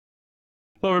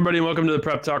Hello, everybody, and welcome to the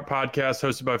Prep Talk podcast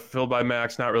hosted by Phil by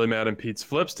Max, Not Really Mad, and Pete's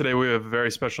Flips. Today, we have a very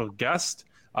special guest,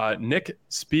 Nick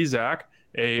Spisak,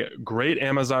 a great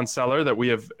Amazon seller that we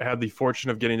have had the fortune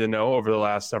of getting to know over the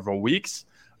last several weeks.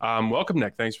 Welcome,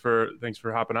 Nick. Thanks for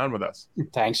hopping on with us.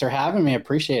 Thanks for having me.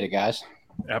 Appreciate it, guys.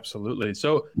 Absolutely.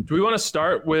 So, do we want to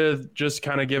start with just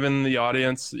kind of giving the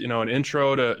audience, an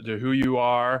intro to who you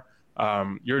are,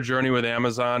 your journey with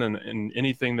Amazon, and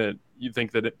anything that you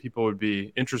think that people would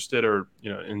be interested or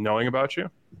in knowing about you?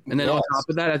 And then on top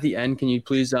of that, at the end, can you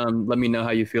please let me know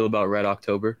how you feel about Red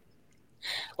October?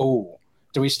 Oh,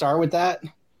 do we start with that?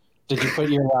 Did you put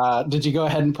your did you go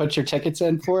ahead and put your tickets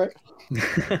in for it?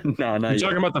 No, You're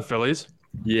talking about the Phillies?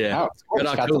 Yeah, Red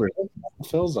October.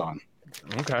 Phil's on.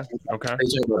 Okay. Are you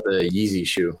talking about the Yeezy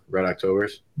shoe, Red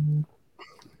Octobers?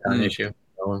 Not an issue.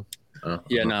 That one? Oh.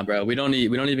 Yeah, nah, bro. We don't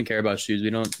even care about shoes.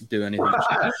 We don't do anything.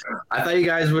 I thought you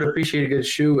guys would appreciate a good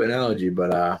shoe analogy,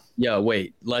 but yeah,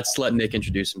 wait. Let's let Nick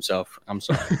introduce himself. I'm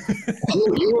sorry.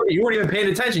 you weren't even paying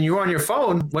attention. You were on your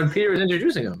phone when Peter was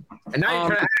introducing him, and now you're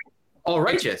trying to act all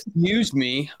righteous. Excuse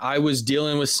me. I was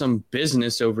dealing with some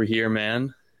business over here,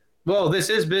 man. Well,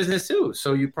 this is business too,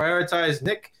 so you prioritize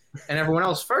Nick and everyone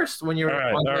else first when you're.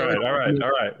 All right.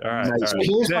 So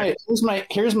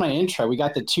here's my intro. We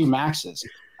got the two Maxes.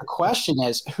 The question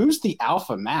is, who's the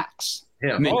alpha max?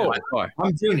 Yeah,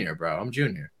 I'm junior, bro. I'm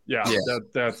junior. Yeah.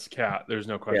 That's Cat. There's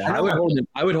no question. Yeah, I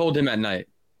would hold him at night.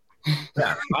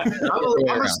 Yeah, I'm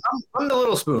the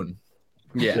little spoon.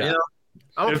 Yeah.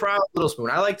 I'm a proud little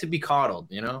spoon. I like to be coddled.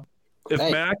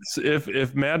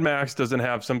 If Mad Max doesn't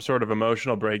have some sort of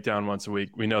emotional breakdown once a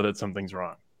week, we know that something's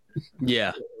wrong.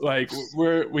 Yeah, like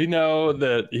we know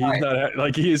that he's not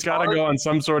like he's got to go on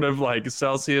some sort of like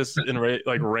Celsius and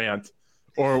rant,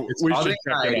 or we should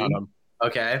check it on him.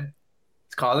 Okay,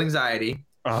 it's called anxiety.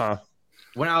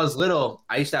 When I was little,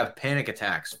 I used to have panic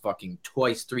attacks, fucking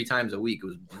twice, 3 times a week. It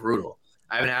was brutal.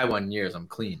 I haven't had one in years. I'm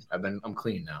clean. I'm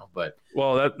clean now. But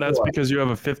that's because you have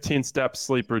a 15-step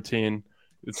sleep routine.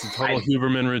 It's a total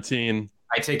Huberman routine.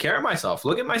 I take care of myself.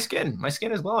 Look at my skin. My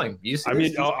skin is glowing. I'm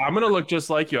going to look just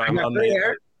like you. I'm on the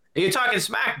hair. You're talking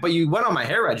smack, but you went on my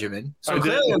hair regimen. So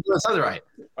clearly I'm doing something right.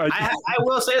 I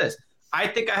will say this. I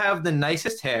think I have the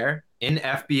nicest hair in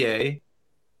FBA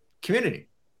community.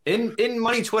 In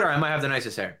Money Twitter, I might have the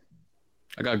nicest hair.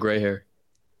 I got gray hair.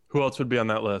 Who else would be on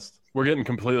that list? We're getting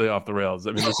completely off the rails.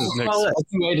 I mean, this is Nick's. That's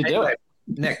the way to do it.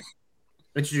 Nick,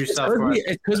 introduce yourself.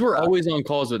 It's because we're always on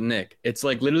calls with Nick. It's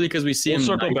like literally because we see him.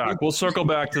 We'll circle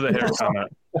back to the hair comment.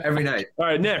 Every night. All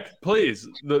right, Nick, please.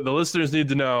 The listeners need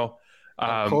to know.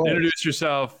 Introduce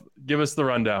yourself. Give us the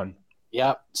rundown.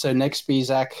 Yep. So Nick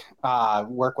Spisak,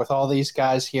 work with all these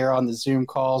guys here on the Zoom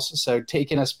calls. So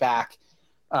taking us back,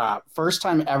 first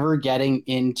time ever getting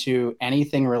into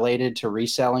anything related to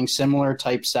reselling, similar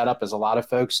type setup as a lot of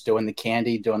folks doing the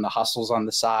candy, doing the hustles on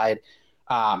the side.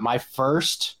 My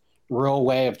first real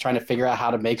way of trying to figure out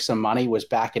how to make some money was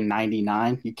back in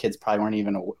 '99. You kids probably weren't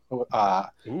even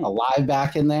alive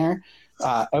back in there.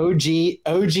 OG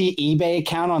eBay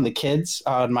account on the kids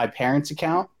on my parents'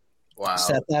 account. Wow.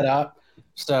 Set that up.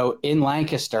 So in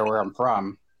Lancaster, where I'm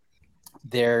from,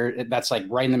 that's like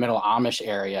right in the middle of Amish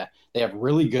area. They have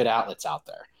really good outlets out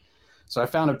there. So I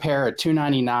found a pair of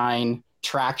 $299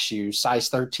 track shoes, size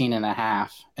 13.5,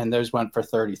 and those went for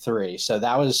 $33. So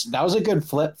that was a good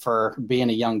flip for being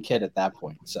a young kid at that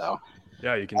point. So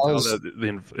yeah, you can tell that the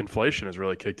inflation has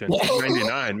really kicked in.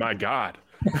 $299, my God.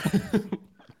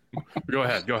 Go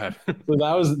ahead. So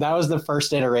that was the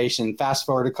first iteration. Fast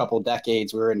forward a couple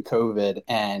decades, we were in COVID,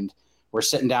 and we're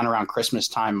sitting down around Christmas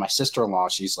time. My sister-in-law,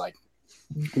 she's like,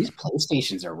 these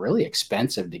PlayStations are really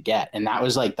expensive to get. And that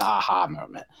was like the aha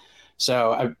moment.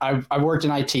 So I worked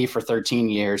in IT for 13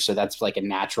 years. So that's like a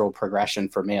natural progression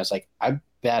for me. I was like, I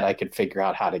bet I could figure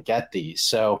out how to get these.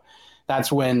 So that's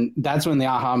when the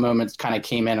aha moments kind of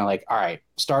came in and like, all right,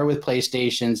 start with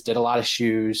PlayStations, did a lot of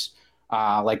shoes,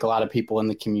 like a lot of people in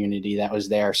the community that was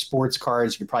there. Sports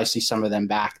cards, you could probably see some of them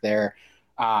back there.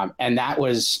 And that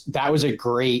was a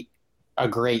great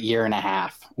year and a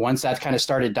half. Once that kind of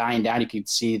started dying down, you could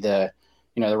see the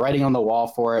writing on the wall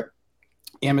for it.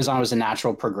 Amazon was a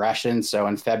natural progression. So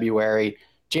in January,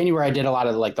 I did a lot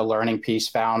of like the learning piece,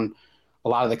 found a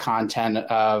lot of the content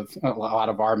of a lot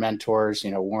of our mentors,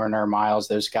 Warner, Miles,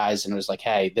 those guys. And it was like,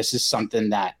 hey, this is something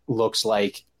that looks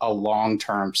like a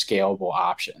long-term scalable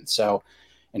option. So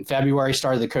in February,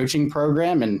 started the coaching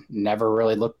program and never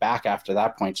really looked back after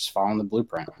that point, just following the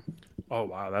blueprint. Oh,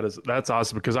 wow. That's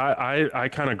awesome because I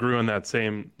kind of grew in that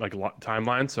same like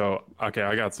timeline. So, okay,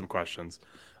 I got some questions.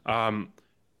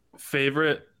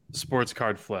 Favorite sports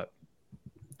card flip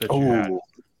that you had?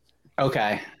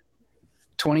 Okay.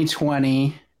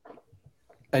 2020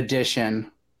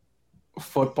 edition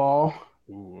football.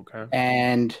 Ooh, okay.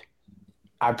 And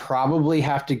I probably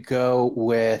have to go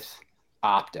with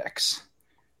optics.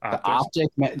 The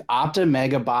Opta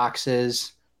Mega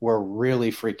boxes were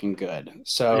really freaking good.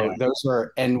 So those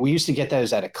were, and we used to get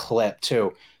those at a clip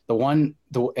too.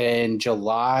 In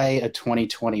July of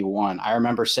 2021, I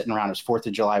remember sitting around, it was 4th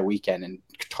of July weekend, and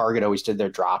Target always did their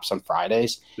drops on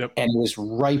Fridays. Yep. And it was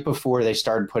right before they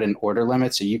started putting order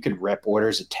limits. So you could rip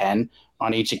orders of 10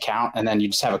 on each account, and then you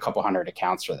just have a couple hundred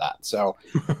accounts for that. So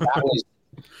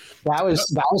that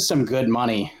was some good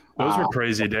money. Those were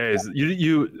crazy days.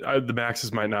 The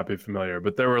Maxes might not be familiar,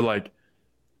 but there were like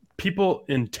people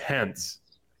in tents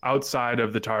outside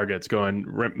of the Targets doing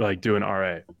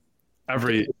RA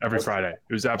every Friday.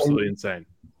 It was absolutely insane.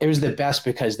 It was the best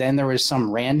because then there was some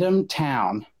random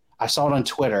town, I saw it on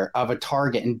Twitter, of a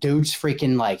Target, and dudes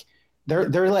freaking like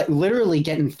they're like literally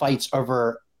getting fights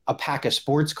over a pack of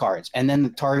sports cards. And then the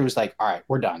Target was like, all right,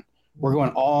 we're done. We're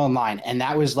going all online. And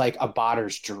that was like a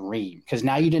botter's dream, because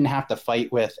now you didn't have to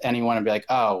fight with anyone and be like,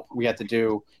 oh, you had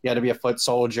to be a foot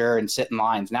soldier and sit in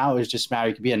lines. Now it was just matter.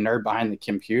 You could be a nerd behind the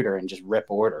computer and just rip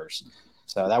orders.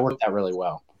 So that worked out really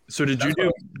well. So did you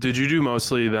do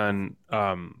mostly then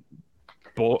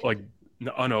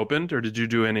unopened, or did you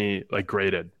do any like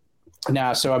graded?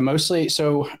 No, so I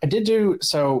did do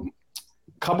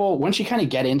once you kind of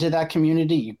get into that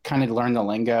community, you kind of learn the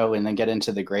lingo and then get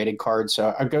into the graded cards.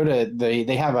 So I go to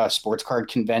they have a sports card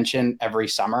convention every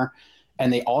summer,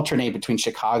 and they alternate between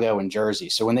Chicago and Jersey.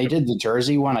 So when they did the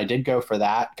Jersey one, I did go for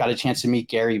that. Got a chance to meet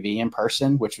Gary Vee in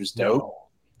person, which was dope.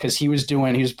 Because he was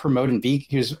promoting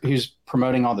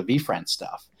all the VFriend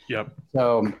stuff. Yep.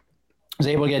 So I was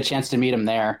able to get a chance to meet him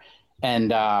there. And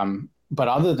but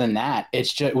other than that,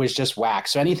 it was just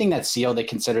wax. So anything that's sealed, they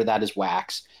consider that as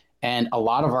wax. And a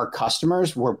lot of our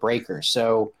customers were breakers.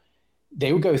 So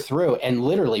they would go through, and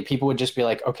literally people would just be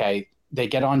like, okay, they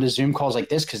get onto Zoom calls like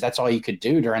this because that's all you could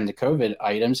do during the COVID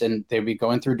items. And they'd be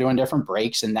going through doing different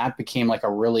breaks. And that became like a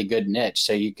really good niche.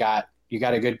 So you got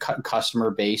a good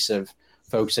customer base of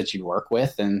folks that you'd work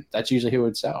with, and that's usually who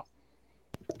would sell.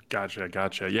 Gotcha.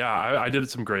 Yeah, I did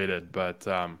some graded, but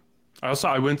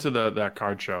I went to that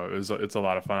card show. It's a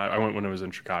lot of fun. I went when it was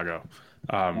in Chicago.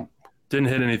 Didn't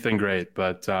hit anything great,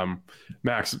 but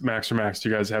Max, do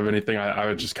you guys have anything?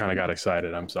 I just kind of got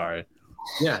excited. I'm sorry.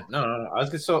 Yeah, no. I was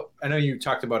good. So I know you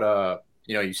talked about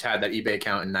you had that eBay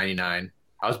account in '99.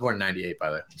 I was born in '98, by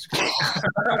the way.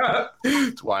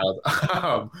 It's wild.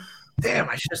 Damn,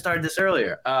 I should have started this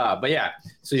earlier. But yeah,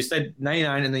 so you said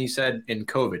 99, and then you said in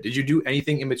COVID. Did you do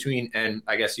anything in between? And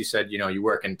I guess you said, you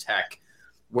work in tech.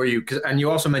 And you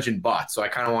also mentioned bots. So I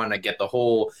kind of want to get the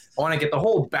whole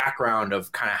background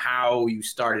of kind of how you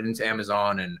started into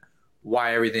Amazon and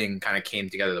why everything kind of came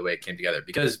together the way it came together.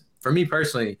 Because for me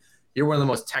personally, you're one of the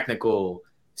most technical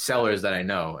sellers that I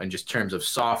know, in just terms of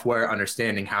software,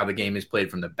 understanding how the game is played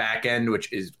from the back end,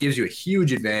 which gives you a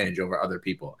huge advantage over other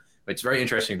people. It's very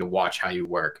interesting to watch how you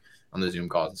work on the Zoom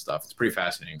calls and stuff. It's pretty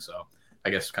fascinating. So I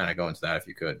guess kind of go into that if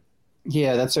you could.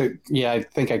 Yeah, I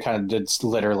think I kind of did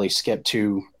literally skip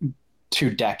two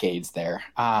decades there.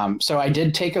 So I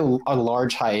did take a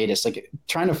large hiatus, like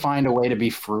trying to find a way to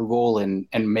be frugal and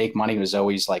make money was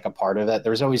always like a part of it.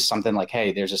 There was always something like,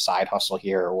 hey, there's a side hustle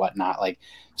here or whatnot. Like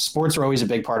sports were always a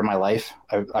big part of my life.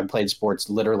 I played sports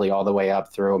literally all the way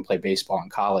up through and played baseball in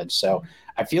college. So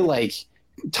I feel like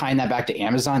tying that back to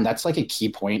Amazon, that's like a key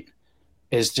point,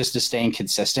 is just to staying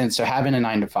consistent. So having a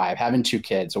 9-to-5, having 2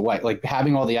 kids, like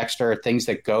having all the extra things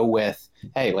that go with,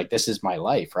 hey, like this is my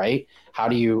life, right? How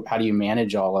do you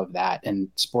manage all of that? And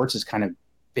sports has kind of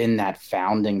been that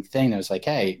founding thing that was like,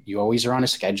 hey, you always are on a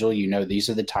schedule. These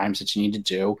are the times that you need to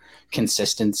do,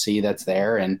 consistency that's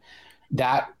there. And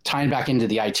that tying back into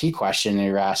the IT question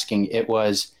you're asking, it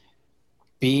was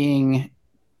being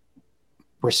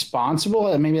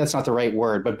responsible. Maybe that's not the right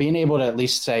word, but being able to at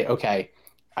least say, okay,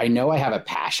 I know I have a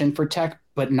passion for tech,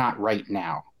 but not right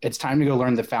now. It's time to go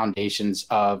learn the foundations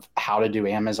of how to do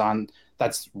Amazon.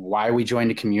 That's why we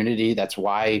joined a community. That's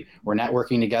why we're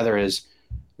networking together, is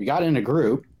we got in a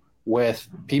group with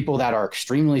people that are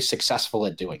extremely successful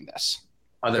at doing this.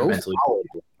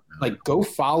 Go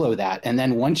follow that. And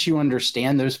then once you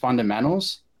understand those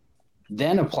fundamentals,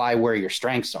 then apply where your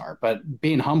strengths are, but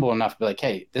being humble enough to be like,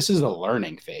 hey, this is a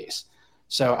learning phase.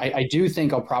 So I do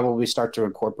think I'll probably start to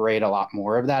incorporate a lot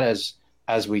more of that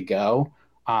as we go.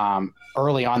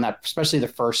 Early on, that especially the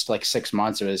first 6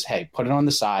 months, it was, hey, put it on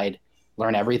the side,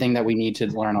 learn everything that we need to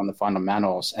learn on the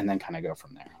fundamentals, and then kind of go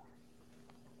from there.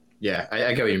 Yeah,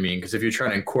 I get what you mean, because if you're trying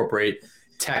to incorporate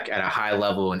tech at a high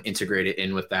level and integrate it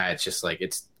in with that, it's just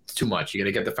it's too much. You got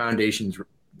to get the foundations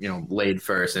laid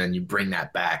first, and then you bring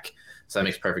that back. So that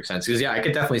makes perfect sense. Because I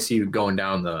could definitely see you going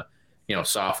down the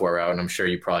software route, and I'm sure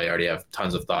you probably already have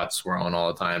tons of thoughts swirling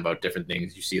all the time about different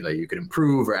things you see that you could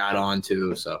improve or add on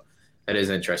to. So that is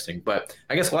interesting. But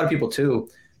I guess a lot of people too,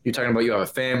 you're talking about you have a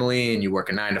family and you work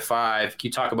a 9 to 5. Can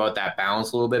you talk about that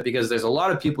balance a little bit? Because there's a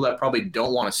lot of people that probably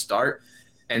don't want to start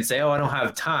and say, oh, I don't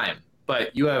have time.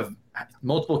 But you have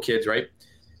multiple kids, right?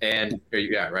 And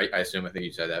right. I think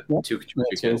you said that. Two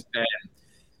kids.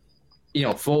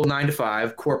 And full 9 to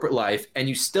 5 corporate life, and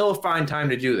you still find time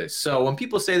to do this. So when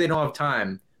people say they don't have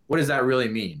time, what does that really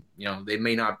mean? They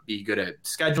may not be good at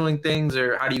scheduling things,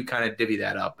 or how do you kind of divvy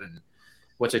that up? And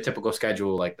what's a typical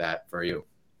schedule like that for you?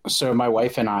 So my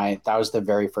wife and I, that was the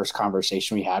very first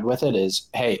conversation we had with it is,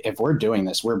 hey, if we're doing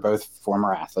this, we're both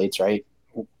former athletes, right?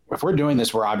 If we're doing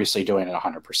this, we're obviously doing it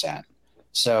 100%.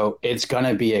 So it's going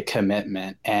to be a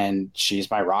commitment, and she's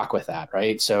my rock with that.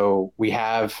 Right. So we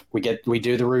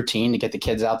do the routine to get the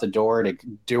kids out the door, to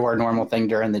do our normal thing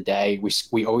during the day.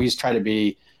 We always try to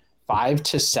be 5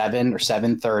 to 7 or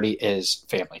 7:30 is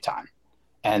family time.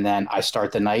 And then I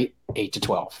start the night 8 to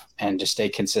 12 and just stay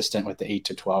consistent with the 8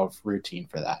 to 12 routine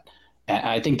for that. And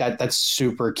I think that's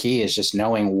super key, is just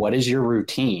knowing what is your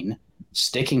routine,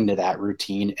 sticking to that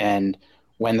routine. And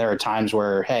when there are times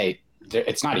where, hey,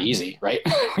 it's not easy, right?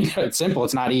 It's simple.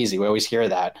 It's not easy. We always hear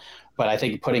that. But I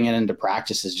think putting it into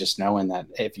practice is just knowing that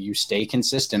if you stay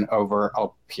consistent over a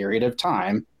period of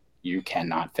time, you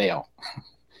cannot fail.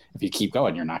 If you keep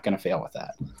going, you're not going to fail with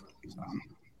that. So.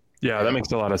 Yeah, that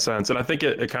makes a lot of sense. And I think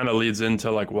it kind of leads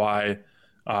into like why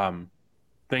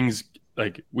things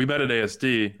like we met at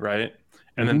ASD, right?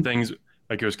 And then things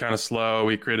like it was kind of slow.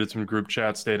 We created some group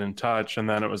chats, stayed in touch. And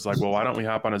then it was like, well, why don't we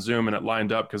hop on a Zoom? And it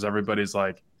lined up because everybody's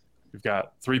like, we've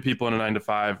got 3 people in a 9 to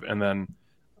 5. And then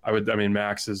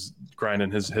Max is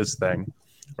grinding his thing,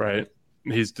 right?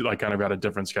 He's like kind of got a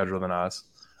different schedule than us.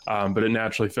 But it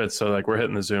naturally fits. So like we're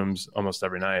hitting the Zooms almost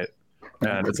every night,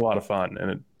 and it's a lot of fun.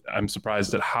 And I'm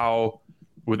surprised at how,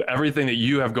 with everything that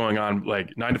you have going on,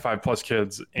 like 9 to 5 plus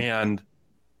kids and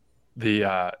the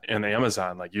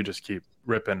Amazon, like you just keep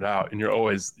ripping it out, and you're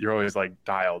always like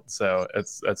dialed. So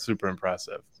that's super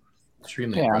impressive.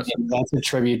 Extremely impressive. I mean, that's a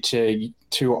tribute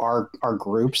to our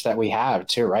groups that we have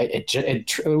too, right?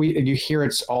 You hear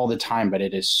it all the time, but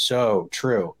it is so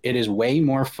true. It is way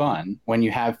more fun when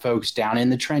you have folks down in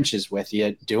the trenches with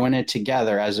you doing it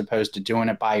together, as opposed to doing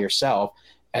it by yourself,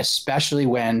 especially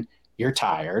when you're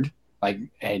tired,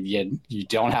 and you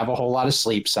don't have a whole lot of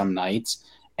sleep some nights,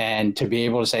 and to be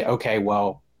able to say, okay,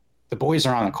 well, the boys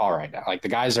are on the call right now. Like the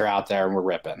guys are out there and we're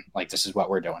ripping. Like this is what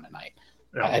we're doing tonight.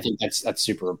 Yeah. I think that's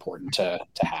super important to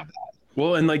have that.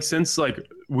 Well, and like since like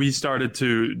we started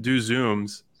to do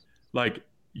Zooms, like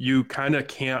you kind of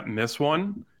can't miss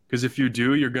one, because if you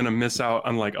do, you're gonna miss out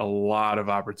on like a lot of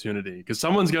opportunity, because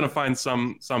someone's gonna find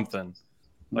something.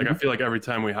 Like I feel like every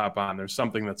time we hop on, there's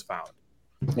something that's found.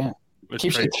 Yeah,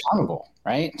 keeps you accountable,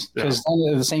 right? Because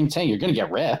then the same thing, you're gonna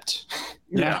get ripped.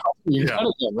 You're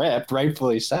gonna get ripped,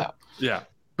 rightfully so. Yeah,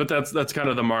 but that's kind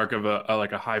of the mark of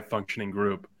a high functioning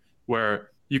group, where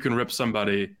you can rip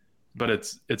somebody, but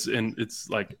it's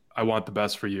like, I want the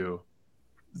best for you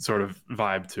sort of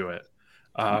vibe to it.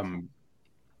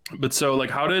 But so like,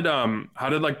 how did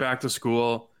like back to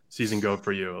school season go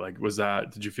for you? Like,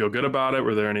 did you feel good about it?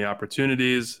 Were there any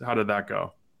opportunities? How did that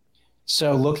go?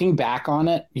 So looking back on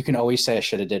it, you can always say I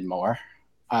should have did more.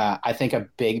 I think a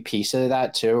big piece of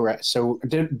that too, right? So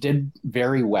did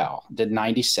very well, did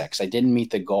 96. I didn't meet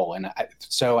the goal. And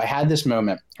so I had this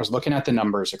moment, I was looking at the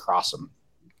numbers across them,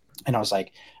 and I was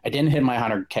like, I didn't hit my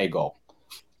 100K goal.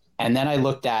 And then I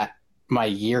looked at my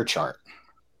year chart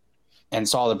and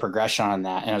saw the progression on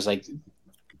that. And I was like,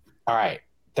 all right,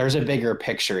 there's a bigger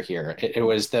picture here. It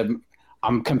was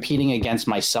I'm competing against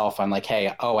myself. I'm like,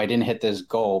 hey, I didn't hit this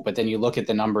goal. But then you look at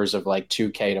the numbers of like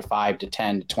 2K to 5 to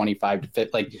 10 to 25 to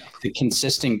 50, like the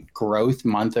consistent growth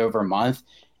month over month.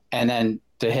 And then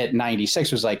to hit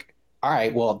 96 was like, all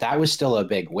right, well, that was still a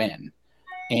big win.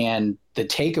 And the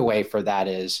takeaway for that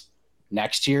is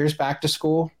next year's back to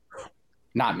school,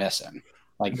 not missing.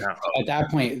 Like at that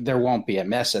point, there won't be a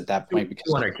miss at that point,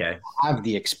 because you have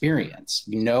the experience.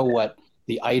 You know what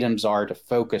the items are to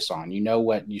focus on. You know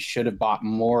what you should have bought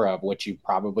more of, what you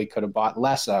probably could have bought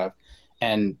less of.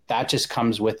 And that just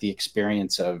comes with the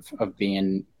experience of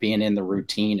being in the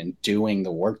routine and doing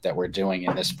the work that we're doing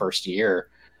in this first year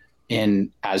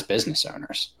as business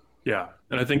owners. Yeah.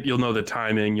 And I think you'll know the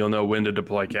timing, you'll know when to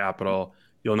deploy capital,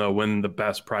 you'll know when the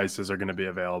best prices are going to be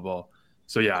available.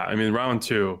 So yeah, I mean, round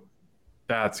 2,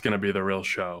 that's going to be the real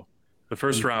show. The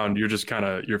first round,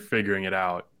 you're figuring it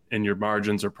out, and your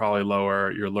margins are probably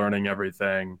lower. You're learning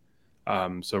everything.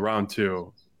 So round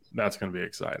 2, that's going to be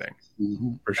exciting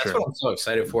for sure. That's what I'm so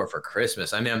excited for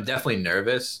Christmas. I mean, I'm definitely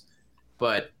nervous,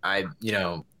 but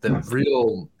the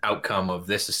real outcome of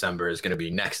this December is going to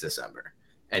be next December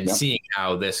and seeing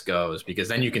how this goes, because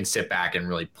then you can sit back and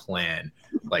really plan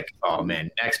like, oh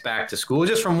man, next back to school,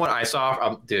 just from what I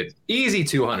saw, dude, easy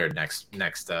 200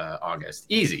 next August.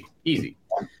 Easy.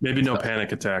 Maybe no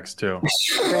panic attacks too.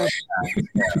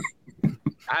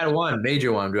 I had one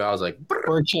major one, dude. I was like,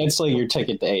 or canceling your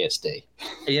ticket to ASD.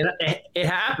 It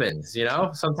happens,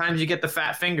 Sometimes you get the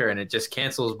fat finger and it just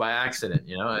cancels by accident,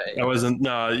 That wasn't.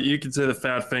 No, you could say the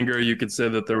fat finger. You could say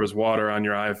that there was water on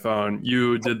your iPhone.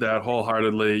 You did that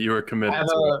wholeheartedly. You were committed.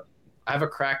 I have a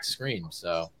cracked screen,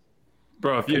 so.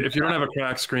 Bro, if you don't have a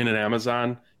cracked screen in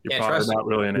Amazon, you're probably not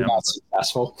really an Amazon. Not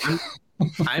successful.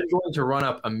 I'm going to run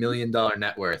up $1 million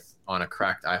net worth on a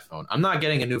cracked iPhone. I'm not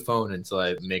getting a new phone until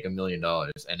I make $1 million.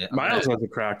 And Miles has a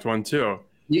cracked one too.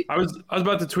 I was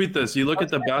about to tweet this. You look at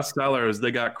the best sellers;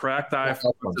 they got cracked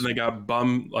iPhones and they got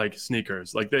bum like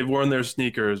sneakers. Like they've worn their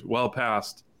sneakers well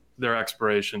past their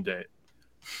expiration date.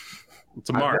 It's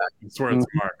a mark. I swear it's a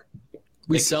mark.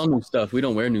 We sell new stuff. We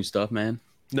don't wear new stuff, man.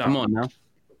 No. Come on now.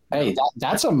 Hey,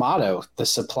 that's a motto: the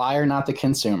supplier, not the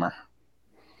consumer.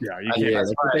 Yeah,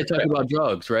 That's what they talk about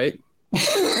drugs, right?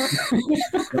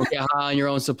 Don't get high on your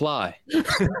own supply.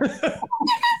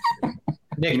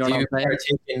 Nick, do you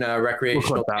taking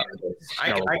recreational cannabis?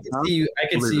 I can see you. I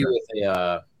can see you with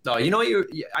a. No, you know what?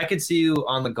 I could see you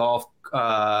on the golf.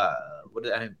 What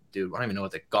did I do? I don't even know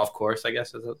what the golf course. I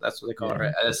guess that's what they call it,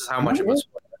 right? That's how much of a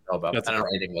sport I know about. I don't know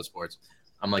anything about sports.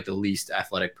 I'm like the least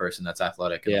athletic person that's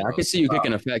athletic. Yeah, I could see you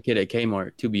kicking a fat kid at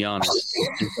Kmart. To be honest,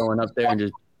 just going up there and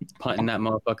just punting that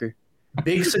motherfucker.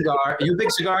 Big cigar. Are you a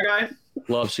big cigar guy?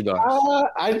 Love cigars.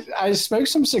 I smoked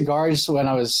some cigars when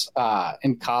I was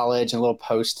in college and a little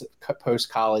post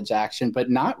college action, but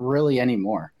not really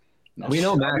anymore. We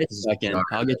know Max.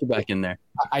 I'll get you back in there.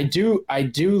 I do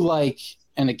like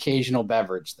an occasional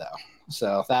beverage though,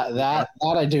 so that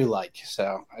I do like.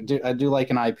 So I do like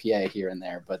an IPA here and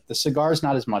there, but the cigars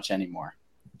not as much anymore.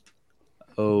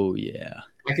 Oh yeah.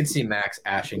 I could see Max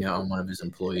ashing out on one of his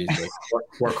employees. Like,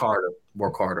 work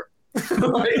harder.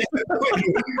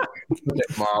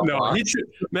 No,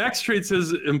 Max treats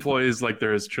his employees like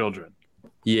they're his children.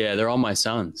 Yeah, they're all my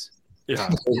sons. Yeah,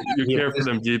 you care for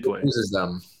them deeply.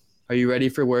 Them. Are you ready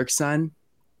for work, son?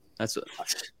 That's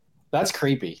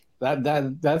creepy. That's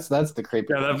the creepy.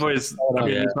 Yeah, that voice. I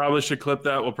mean, you probably should clip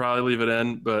that. We'll probably leave it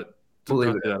in, but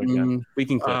we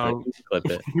can clip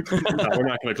it. No, we're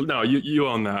not going to. No, you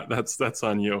own that. That's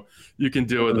on you. You can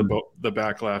deal with the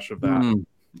backlash of that.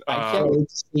 I can't wait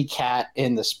to see Cat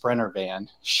in the Sprinter van.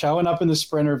 Showing up in the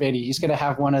Sprinter van, he's going to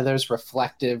have one of those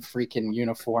reflective freaking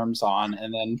uniforms on,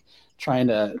 and then try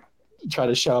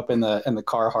to show up in the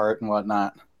Carhartt and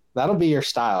whatnot. That'll be your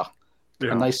style.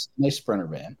 Yeah. A nice Sprinter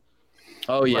van.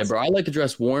 Oh yeah, bro. I like to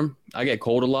dress warm. I get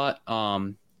cold a lot.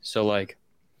 So like,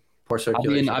 poor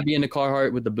circulation. I'd be in the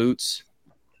Carhartt with the boots,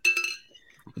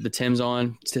 with the Timbs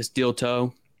on, steel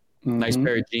toe, nice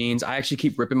pair of jeans. I actually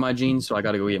keep ripping my jeans, so I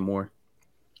got to go get more.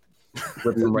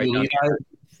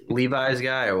 Levi's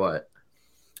guy or what?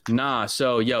 Nah,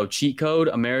 so cheat code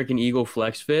American Eagle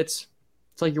Flex Fits.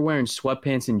 It's like you're wearing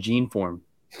sweatpants in jean form.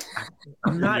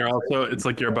 It's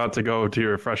like you're about to go to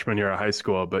your freshman year of high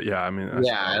school, but yeah, I mean,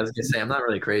 I was gonna say I'm not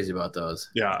really crazy about those.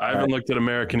 Yeah, I haven't looked at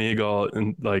American Eagle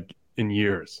in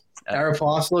years.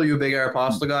 Aeropostale, you a big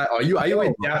Aeropostale guy? Are you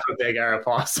a definitely big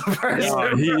Aeropostale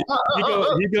person?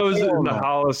 He goes in the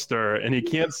Hollister and he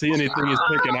can't see anything he's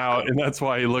picking out, and that's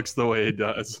why he looks the way he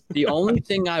does. The only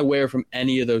thing I wear from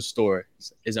any of those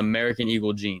stores is American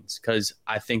Eagle jeans because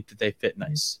I think that they fit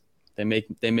nice. They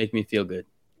make me feel good.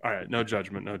 All right, no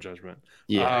judgment.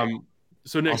 Yeah.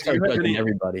 So Nick, I'll start judging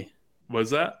everybody.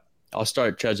 What's that? I'll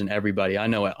start judging everybody. I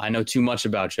know too much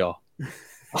about y'all.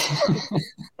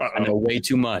 I know way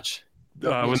too much.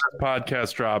 When this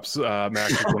podcast drops,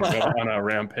 Max is going to go on a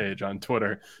rampage on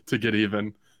Twitter to get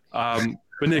even. But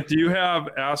Nick, do you have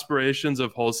aspirations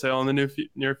of wholesale in the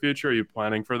near future? Are you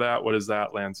planning for that? What does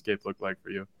that landscape look like for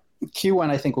you?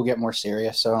 Q1, I think, will get more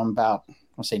serious. So I'm about,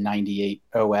 I'll say 98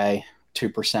 OA,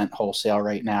 2% wholesale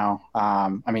right now.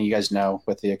 I mean, you guys know,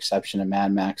 with the exception of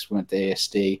Mad Max, we went to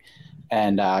ASD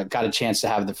and got a chance to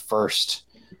have the first.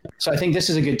 So I think this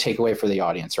is a good takeaway for the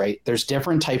audience, right? There's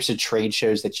different types of trade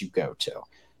shows that you go to.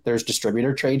 There's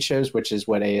distributor trade shows, which is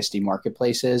what ASD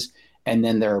Marketplace is. And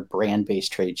then there are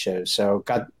brand-based trade shows. So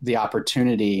got the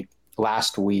opportunity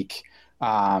last week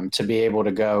to be able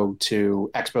to go to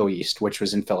Expo East, which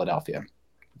was in Philadelphia,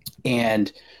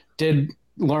 and did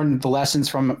learn the lessons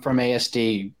from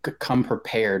ASD, come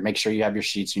prepared, make sure you have your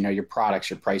sheets, you know, your products,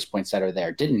 your price points that are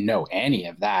there. Didn't know any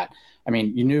of that. I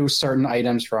mean, you knew certain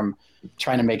items from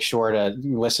trying to make sure to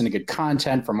listen to good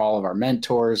content from all of our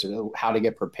mentors, how to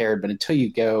get prepared. But until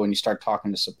you go and you start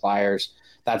talking to suppliers,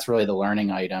 that's really the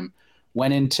learning item.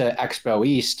 Went into Expo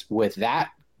East with that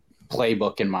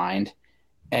playbook in mind,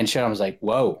 and Shodan was like,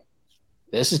 whoa,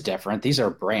 this is different. These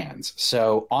are brands.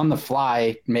 So on the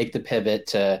fly, make the pivot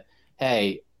to,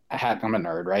 hey, I'm a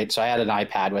nerd, right? So I had an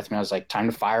iPad with me. I was like, time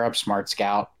to fire up Smart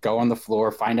Scout, go on the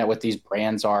floor, find out what these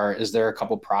brands are. Is there a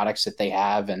couple products that they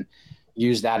have? And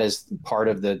use that as part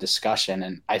of the discussion.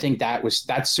 And I think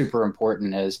that's super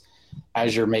important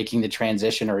as you're making the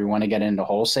transition or you want to get into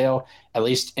wholesale, at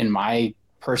least in my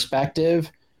perspective,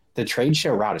 the trade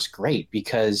show route is great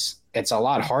because it's a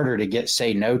lot harder to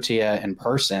say no to you in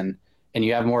person, and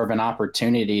you have more of an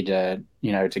opportunity to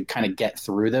kind of get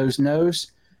through those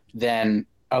no's than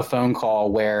a phone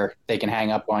call where they can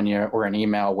hang up on you or an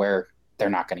email where they're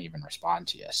not going to even respond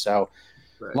to you. So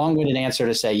right. Long-winded answer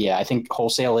to say, yeah, I think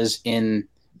wholesale is in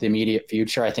the immediate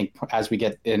future. I think as we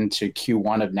get into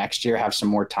Q1 of next year, have some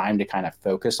more time to kind of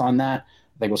focus on that.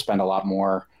 I think we'll spend a lot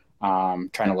more trying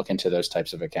to look into those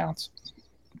types of accounts.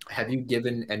 Have you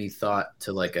given any thought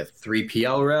to like a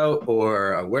 3PL route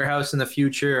or a warehouse in the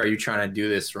future? Are you trying to do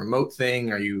this remote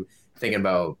thing? Are you thinking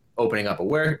about opening up a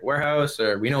warehouse?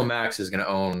 Or we know Max is going to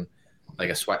own like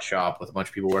a sweatshop with a bunch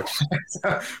of people working. So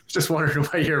I was just wondering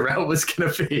what your route was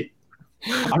going to be.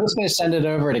 I'm just going to send it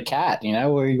over to Kat,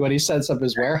 when he sets up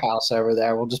his warehouse over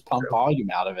there, we'll just pump volume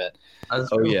out of it.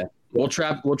 Yeah. We'll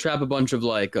trap a bunch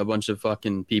of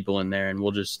fucking people in there, and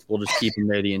we'll just keep them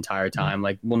there the entire time.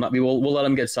 Like we'll let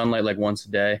them get sunlight like once a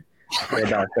day for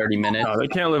about 30 minutes. No, they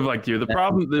can't live like you. The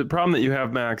problem that you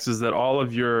have, Max, is that all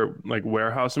of your like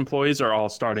warehouse employees are all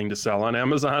starting to sell on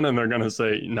Amazon, and they're gonna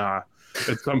say nah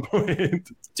at some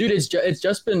point. Dude, it's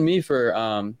just been me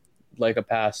for like a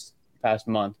past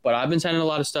month, but I've been sending a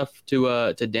lot of stuff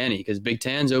to Danny because Big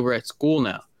Tan's over at school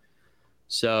now,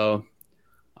 so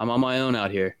I'm on my own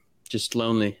out here. Just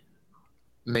lonely.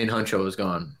 Main huncho is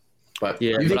gone. But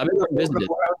yeah, but I've been visiting.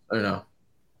 I don't know.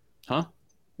 Huh?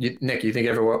 Nick, you think you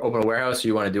ever open a warehouse or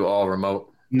you want to do all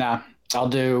remote? Nah, I'll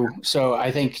do. So I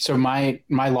think my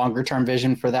longer term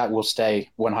vision for that will stay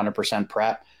 100%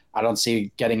 prep. I don't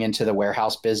see getting into the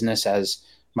warehouse business as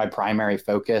my primary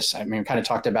focus. I mean, we kind of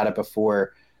talked about it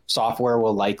before. Software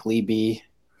will likely be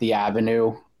the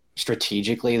avenue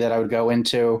strategically that I would go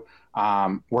into.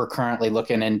 We're currently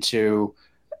looking into,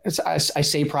 I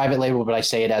say private label, but I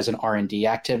say it as an R&D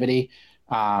activity,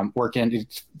 working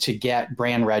to get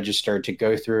brand registered, to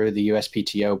go through the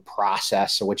USPTO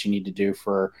process. So what you need to do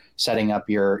for setting up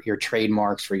your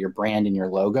trademarks for your brand and your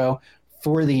logo,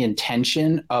 for the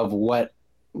intention of what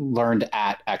learned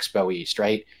at Expo East,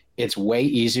 right? It's way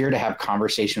easier to have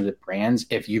conversations with brands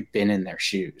if you've been in their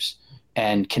shoes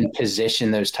and can position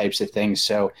those types of things.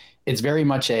 So it's very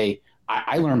much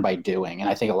I learn by doing. And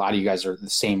I think a lot of you guys are the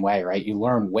same way, right? You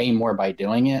learn way more by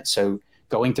doing it. So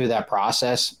going through that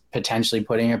process, potentially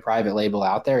putting a private label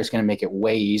out there is going to make it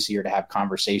way easier to have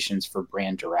conversations for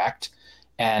brand direct.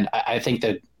 And I think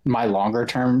that my longer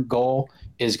term goal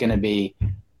is going to be,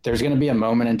 there's going to be a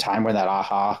moment in time where that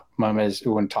aha moment is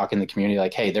when talking to the community,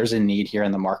 like, hey, there's a need here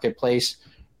in the marketplace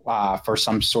for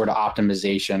some sort of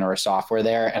optimization or a software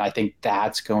there. And I think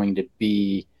that's going to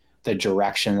be the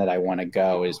direction that I want to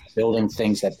go, is building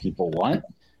things that people want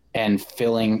and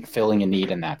filling a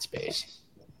need in that space.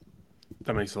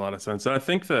 That makes a lot of sense. And I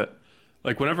think that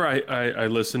like whenever I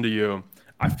listen to you,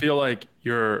 I feel like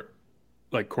your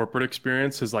like corporate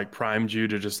experience has like primed you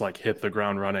to just like hit the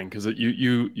ground running, because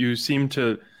you seem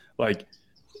to like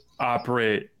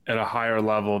operate at a higher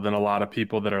level than a lot of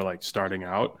people that are like starting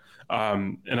out.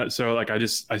 And so like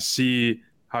I see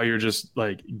how you're just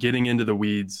like getting into the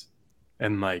weeds,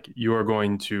 and like you are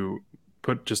going to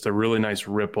put just a really nice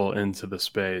ripple into the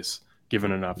space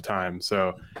given enough time.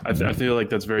 So I feel like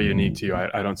that's very unique to you.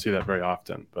 I don't see that very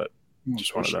often, but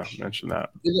just wanted to mention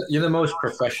that. You're the most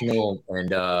professional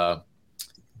and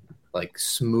like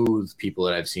smooth people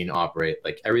that I've seen operate.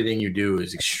 Like everything you do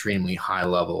is extremely high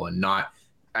level and not,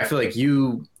 I feel like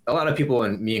a lot of people,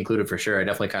 and me included for sure, I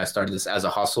definitely kind of started this as a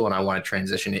hustle and I want to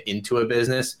transition it into a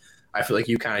business. I feel like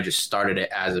you kind of just started it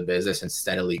as a business and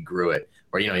steadily grew it.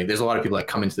 Or, there's a lot of people that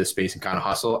come into this space and kind of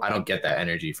hustle. I don't get that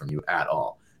energy from you at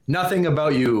all. Nothing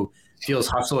about you feels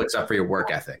hustle except for your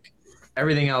work ethic.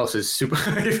 Everything else is super.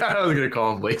 I was going to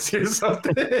call him lazy or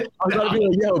something. I was going to be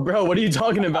like, yo, bro, what are you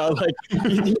talking about?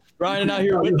 Like, Ryan out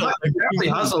here with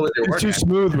hustle with your work. He's too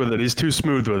smooth with it. He's too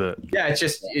smooth with it. Yeah, it's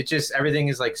just everything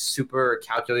is like super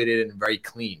calculated and very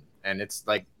clean. And it's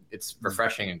like, it's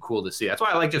refreshing and cool to see. That's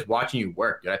why I like just watching you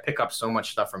work, dude. I pick up so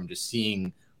much stuff from just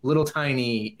seeing little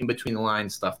tiny in between the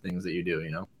lines stuff, things that you do,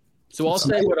 you know? So I'll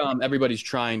say what everybody's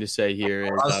trying to say here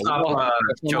is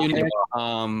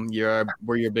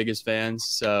we're your biggest fans.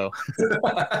 So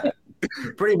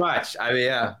pretty much. I mean,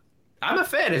 yeah, I'm a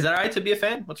fan. Is that all right to be a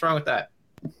fan? What's wrong with that?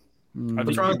 I think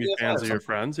you can be fans of your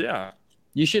friends. Yeah.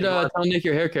 You should tell Nick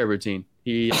your hair care routine.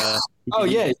 Oh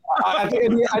yeah, I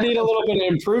think I need a little bit of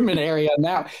improvement area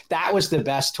now. That was the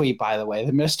best tweet, by the way.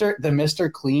 The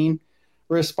Mr. Clean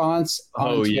response.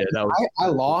 Oh yeah, that was.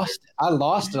 I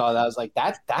lost it all. I was like,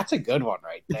 that's a good one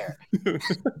right there.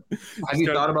 Have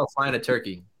you thought about flying a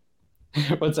turkey?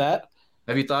 What's that?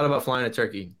 Have you thought about flying a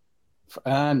turkey?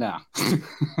 No.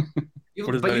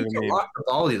 What does that even mean?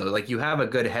 Baldy, though. Like, you have a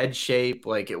good head shape.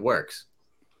 Like, it works.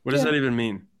 What does that even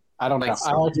mean? I don't know.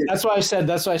 That's why I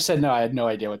said no. I had no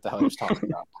idea what the hell he was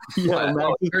talking about.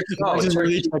 I'm just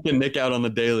really checking Nick out on the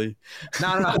daily.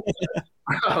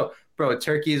 No. Bro,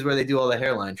 Turkey is where they do all the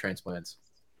hairline transplants.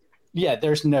 Yeah,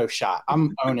 there's no shot.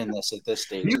 I'm owning this at this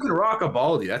stage. You can rock a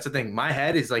baldy. That's the thing. My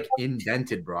head is like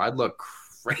indented, bro. I'd look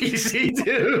crazy,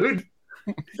 dude.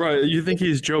 Bro, you think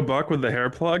he's Joe Buck with the hair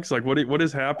plugs? Like, what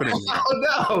is happening?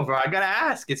 Oh, no, bro. I got to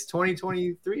ask. It's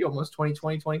 2023, almost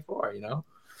 2024, you know?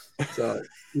 So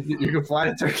you can fly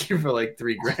to Turkey for like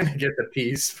 $3,000 to get the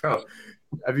piece, bro.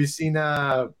 Have you seen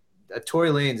Tory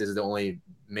Lanez is the only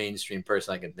mainstream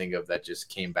person I can think of that just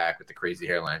came back with the crazy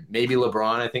hairline. Maybe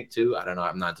LeBron, I think, too. I don't know.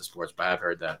 I'm not into sports, but I've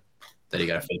heard that he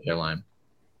got a fake hairline.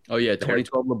 Oh, yeah.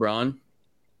 2012 LeBron.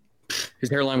 His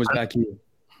hairline was back here.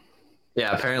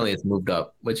 Yeah, apparently it's moved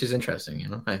up, which is interesting. You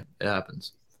know, hey, it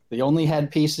happens. The only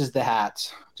headpiece is the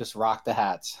hats. Just rock the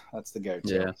hats. That's the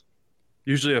go-to. Yeah.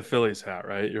 Usually a Phillies hat,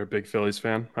 right? You're a big Phillies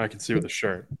fan? I can see with a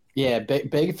shirt. Yeah,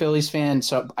 big Phillies fan.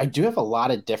 So I do have a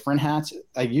lot of different hats.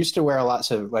 I used to wear a lot.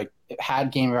 So like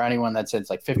Hat Game or anyone that says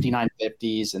like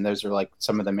 5950s, and those are like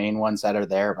some of the main ones that are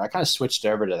there. But I kind of switched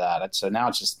over to that. So now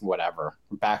it's just whatever.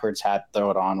 Backwards hat,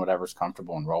 throw it on, whatever's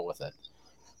comfortable, and roll with it.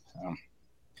 So.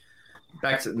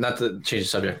 Back to, not to change the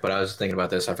subject, but I was thinking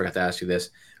about this. I forgot to ask you this.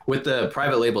 With the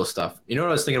private label stuff, you know what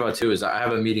I was thinking about too is I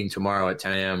have a meeting tomorrow at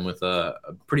 10 a.m. with a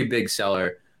pretty big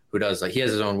seller who does like, he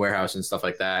has his own warehouse and stuff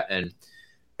like that. And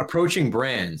approaching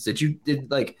brands that you did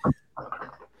like,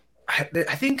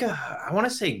 I think I want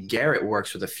to say Garrett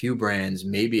works with a few brands,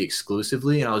 maybe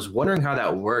exclusively. And I was wondering how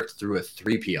that worked through a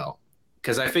 3PL.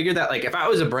 Because I figured that like if I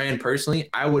was a brand personally,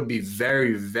 I would be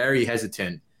very, very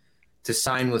hesitant to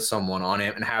sign with someone on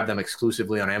it and have them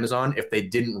exclusively on Amazon if they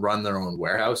didn't run their own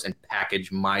warehouse and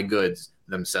package my goods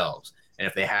themselves. And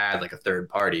if they had like a third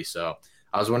party. So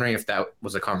I was wondering if that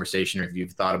was a conversation or if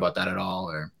you've thought about that at all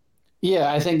or.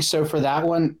 Yeah, I think so for that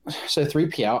one. So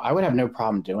 3PL, I would have no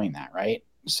problem doing that. Right.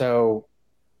 So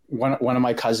one of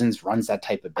my cousins runs that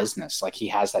type of business. Like he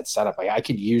has that setup. Like I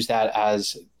could use that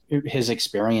as his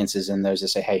experiences in those to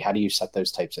say, hey, how do you set those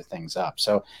types of things up?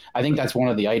 So I think that's one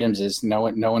of the items is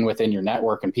knowing within your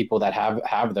network and people that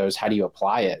have those, how do you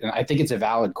apply it? And I think it's a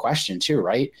valid question too,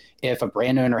 right? If a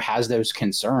brand owner has those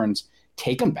concerns,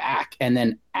 take them back and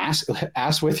then ask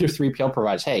with your 3PL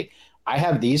providers, hey, I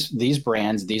have these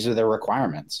brands, these are their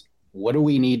requirements. What do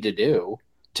we need to do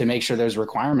to make sure those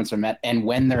requirements are met? And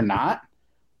when they're not,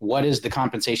 what is the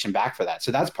compensation back for that?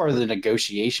 So that's part of the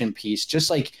negotiation piece, just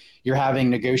like you're having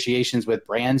negotiations with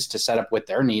brands to set up what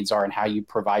their needs are and how you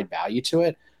provide value to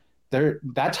it.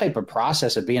 That type of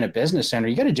process of being a business owner,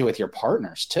 you got to do with your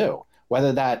partners too,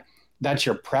 whether that's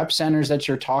your prep centers that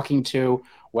you're talking to,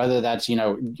 whether that's,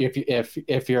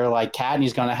 if you're like Kat and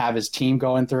he's going to have his team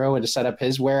going through and to set up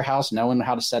his warehouse, knowing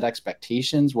how to set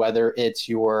expectations, whether it's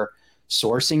your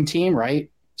sourcing team,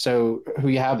 right? So who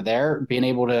you have there, being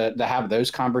able to have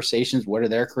those conversations, what are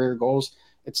their career goals?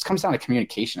 It comes down to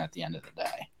communication at the end of the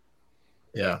day.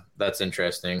 Yeah, that's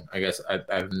interesting. I guess I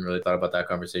haven't really thought about that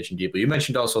conversation deeply. You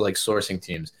mentioned also like sourcing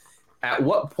teams. At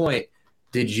what point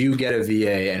did you get a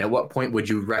VA, and at what point would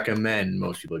you recommend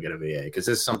most people get a VA? Because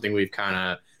this is something we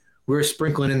were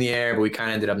sprinkling in the air, but we kind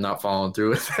of ended up not following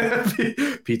through with.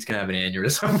 Pete's going to have an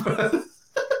aneurysm.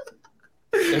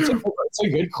 It's a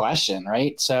good question,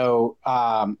 right? So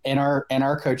in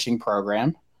our coaching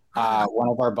program, one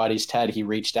of our buddies, Ted, he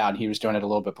reached out and he was doing it a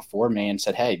little bit before me and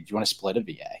said, hey, do you want to split a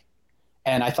VA?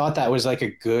 And I thought that was like a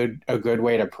good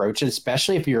way to approach it,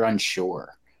 especially if you're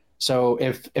unsure. So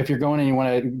if you're going and you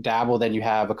want to dabble, then you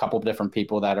have a couple of different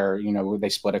people that are, they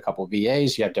split a couple of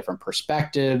VAs, you have different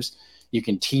perspectives, you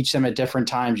can teach them at different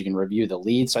times, you can review the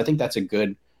leads. So I think that's a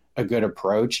good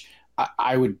approach.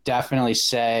 I would definitely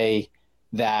say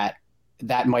that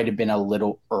might have been a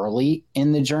little early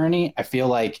in the journey. I feel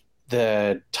like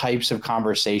the types of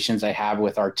conversations I have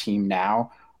with our team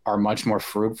now are much more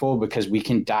fruitful because we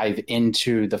can dive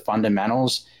into the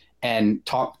fundamentals and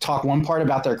talk one part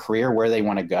about their career, where they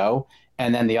want to go,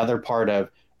 and then the other part of,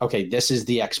 okay, this is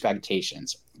the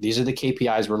expectations. These are the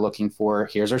KPIs we're looking for.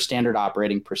 Here's our standard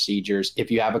operating procedures. If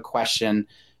you have a question,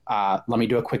 let me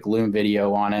do a quick Loom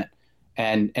video on it,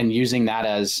 and using that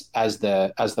as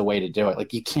the way to do it.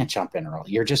 Like, you can't jump in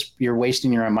early. You're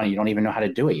wasting your own money. You don't even know how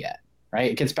to do it yet,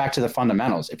 right? It gets back to the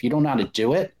fundamentals. If you don't know how to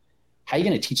do it, how are you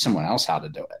going to teach someone else how to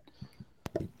do it?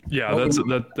 Yeah,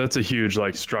 that's a huge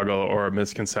like struggle or a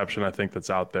misconception I think that's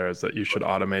out there, is that you should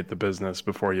automate the business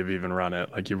before you've even run it.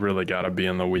 Like, you really got to be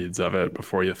in the weeds of it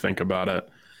before you think about it.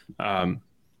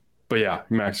 But yeah,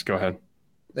 Max, go ahead.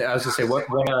 I was gonna say, what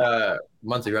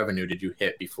monthly revenue did you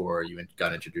hit before you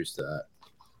got introduced to that?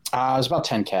 It was about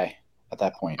 10K at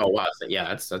that point. Oh wow,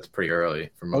 yeah, that's pretty early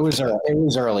for most. It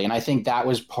was early, and I think that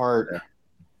was part. Yeah.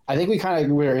 I think we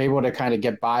were able to kind of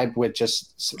get by with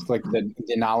just like the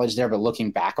knowledge there, but looking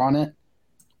back on it,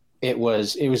 it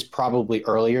was probably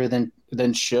earlier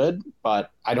than should,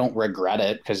 but I don't regret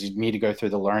it, because you need to go through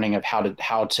the learning of how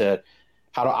to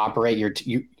operate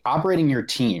operating your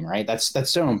team, right? That's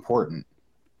so important,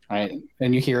 right?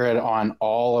 And you hear it on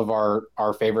all of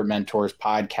our favorite mentors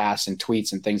podcasts and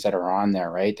tweets and things that are on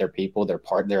there, right? They're people, they're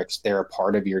a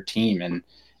part of your team,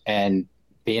 and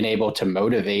being able to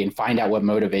motivate and find out what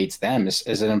motivates them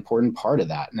is an important part of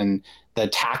that. And the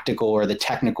tactical or the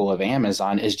technical of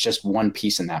Amazon is just one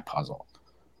piece in that puzzle.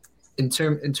 In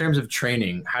terms of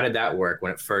training, how did that work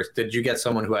when it first? Did you get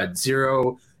someone who had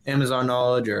zero Amazon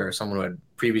knowledge, or someone who had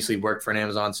previously worked for an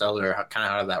Amazon seller?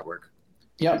 How did that work?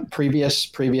 Yeah,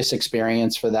 previous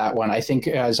experience for that one. I think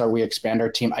as we expand our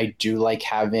team, I do like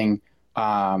having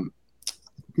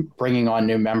bringing on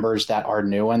new members that are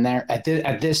new in there at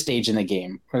this stage in the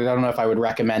game. I don't know if I would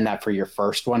recommend that for your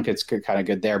first one, because it's kind of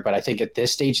good there. But I think at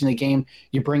this stage in the game,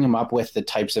 you bring them up with the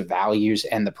types of values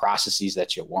and the processes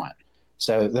that you want.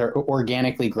 So they're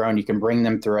organically grown. You can bring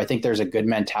them through. I think there's a good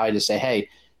mentality to say, hey,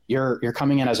 you're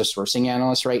coming in as a sourcing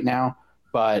analyst right now,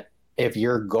 but if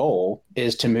your goal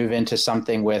is to move into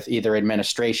something with either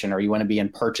administration, or you want to be in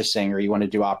purchasing, or you want to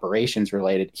do operations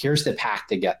related, here's the path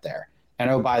to get there. And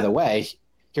oh, by the way,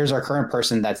 here's our current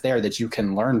person that's there that you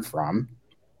can learn from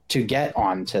to get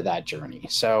onto that journey.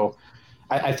 So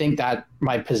I think that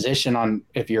my position on,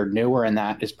 if you're newer in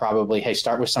that, is probably, hey,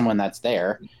 start with someone that's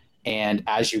there. And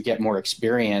as you get more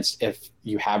experience, if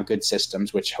you have good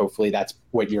systems, which hopefully that's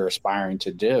what you're aspiring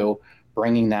to do,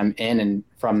 bringing them in and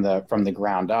from the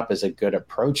ground up is a good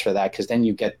approach for that, because then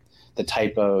you get the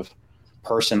type of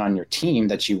person on your team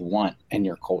that you want in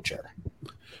your culture.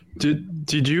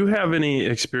 Did you have any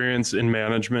experience in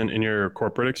management in your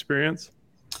corporate experience?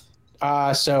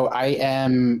 So I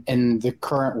am, in the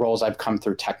current roles, I've come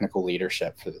through technical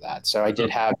leadership for that. So I did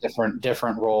have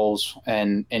different roles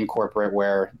in corporate,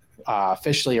 where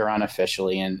officially or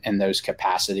unofficially in those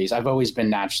capacities. I've always been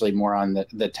naturally more on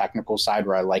the technical side,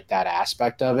 where I like that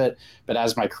aspect of it. But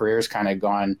as my career's kind of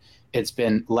gone, it's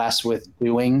been less with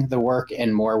doing the work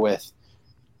and more with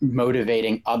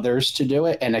motivating others to do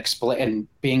it and explain, and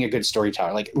being a good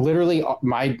storyteller. Like, literally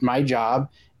my job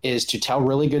is to tell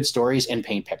really good stories and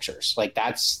paint pictures. Like,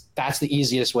 that's the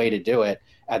easiest way to do it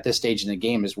at this stage in the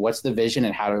game, is what's the vision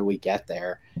and how do we get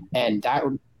there? And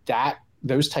that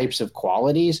those types of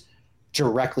qualities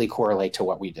directly correlate to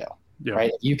what we do. Yeah.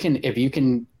 Right? If you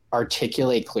can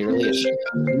articulate clearly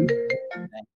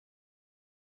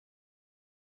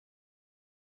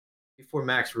Before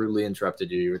Max rudely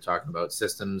interrupted you were talking about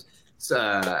systems,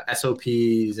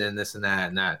 SOPs, and this and that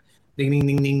and that. Ding ding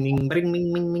ding ding ding, bing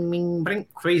ding ding ding ding, bing.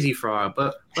 Crazy frog.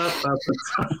 I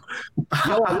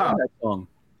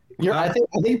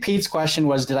think Pete's question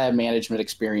was, did I have management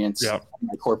experience in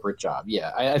my corporate job? Yeah,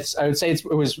 I would say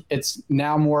it's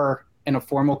now more in a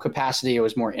formal capacity. It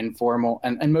was more informal,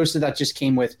 and most of that just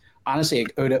came with, honestly,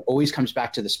 it always comes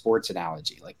back to the sports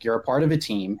analogy. Like, you're a part of a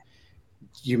team.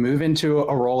 You move into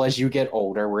a role as you get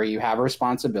older, where you have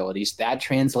responsibilities that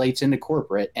translates into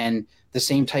corporate, and the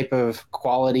same type of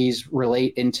qualities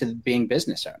relate into being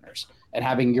business owners and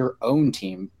having your own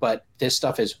team. But this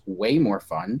stuff is way more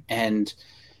fun and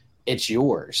it's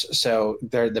yours. So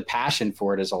the passion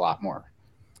for it is a lot more.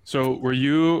 So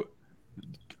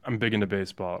I'm big into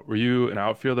baseball. Were you an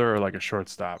outfielder or like a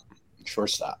shortstop?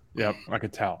 Shortstop. Yep. I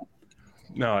could tell.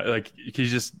 No, like,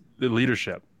 the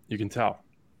leadership, you can tell.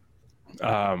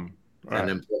 An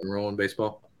important role in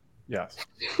baseball. Yes.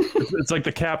 It's like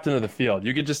the captain of the field.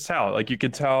 You could just tell. Like, you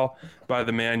could tell by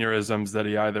the mannerisms that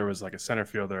he either was like a center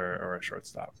fielder or a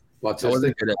shortstop. Well, I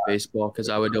wasn't good at baseball because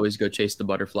I would always go chase the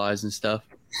butterflies and stuff.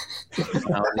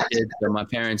 when I was a kid. So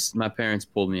my parents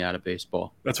pulled me out of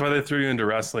baseball. That's why they threw you into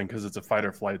wrestling, because it's a fight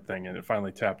or flight thing, and it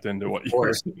finally tapped into what you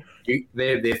were.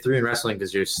 They threw you in wrestling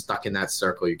because you're stuck in that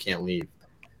circle. You can't leave.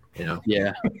 You know.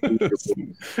 Yeah. And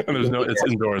it's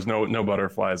indoors. No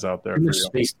butterflies out there. There's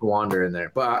space to wander in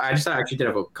there. But I actually did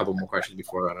have a couple more questions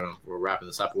before. I don't know if we're wrapping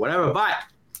this up or whatever. But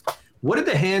what did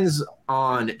the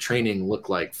hands-on training look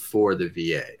like for the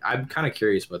VA? I'm kind of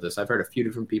curious about this. I've heard a few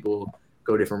different people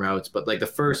go different routes, but like the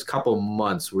first couple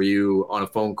months, were you on a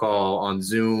phone call on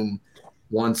Zoom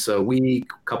once a week,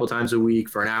 a couple times a week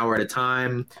for an hour at a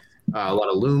time? A lot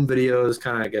of Loom videos,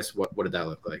 kind of. I guess what did that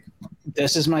look like?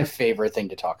 This is my favorite thing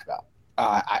to talk about.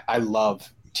 I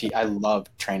love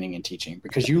training and teaching,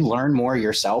 because you learn more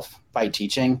yourself by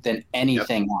teaching than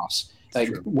anything else. Like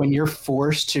when you're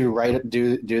forced to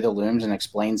do the looms and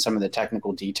explain some of the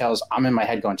technical details, I'm in my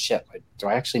head going, shit, do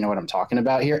I actually know what I'm talking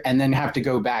about here? And then have to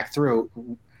go back through,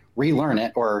 relearn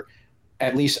it, or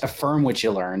at least affirm what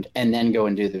you learned, and then go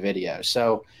and do the video.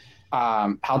 So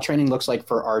how training looks like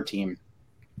for our team.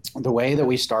 The way that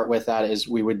we start with that is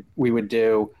we would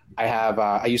do,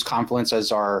 I use Confluence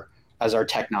as our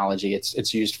technology.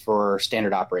 It's used for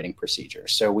standard operating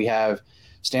procedures. So we have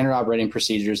standard operating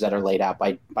procedures that are laid out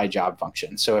by job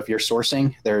function. So if you're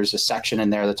sourcing, there's a section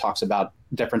in there that talks about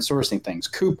different sourcing things,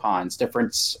 coupons,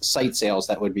 different site sales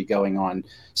that would be going on,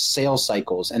 sales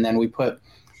cycles. And then we put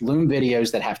Loom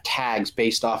videos that have tags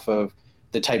based off of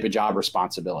the type of job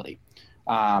responsibility.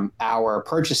 Our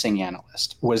purchasing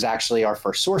analyst was actually our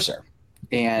first sourcer.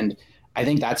 And I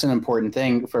think that's an important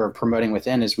thing for promoting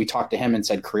within, is we talked to him and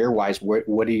said, career-wise,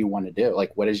 what do you want to do?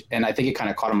 Like, and I think it kind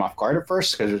of caught him off guard at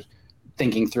first, because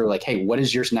thinking through like, hey, what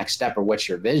is your next step, or what's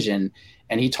your vision?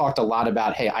 And he talked a lot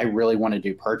about, hey, I really want to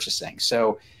do purchasing.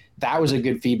 So that was a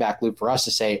good feedback loop for us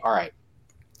to say, all right,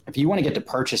 if you want to get to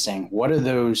purchasing, what are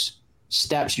those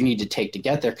steps you need to take to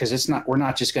get there? Because we're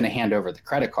not just going to hand over the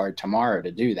credit card tomorrow to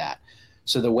do that.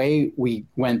 So the way we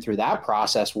went through that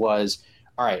process was,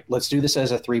 all right, let's do this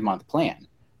as a 3-month plan.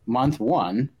 Month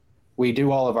 1, we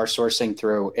do all of our sourcing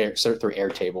through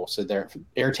Airtable. So they're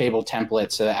Airtable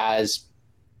templates. So as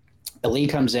a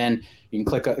lead comes in, you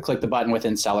can click the button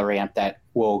within SellerAmp that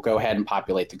will go ahead and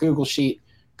populate the Google Sheet.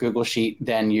 Google Sheet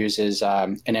then uses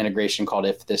an integration called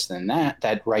If This Then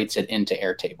that writes it into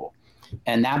Airtable.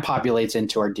 And that populates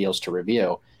into our deals to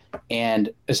review.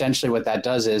 And essentially what that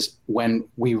does is, when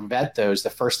we vet those, the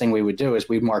first thing we would do is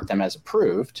we mark them as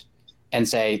approved and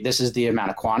say, this is the amount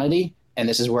of quantity and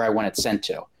this is where I want it sent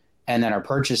to. And then our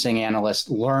purchasing analyst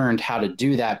learned how to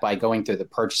do that by going through the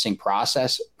purchasing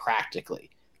process practically.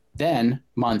 Then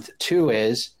month 2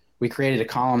 is we created a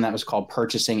column that was called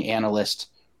Purchasing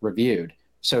Analyst Reviewed.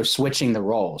 So switching the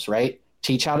roles, right?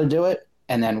 Teach how to do it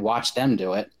and then watch them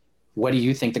do it. What do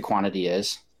you think the quantity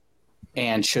is?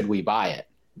 And should we buy it?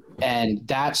 And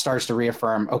that starts to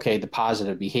reaffirm, okay, the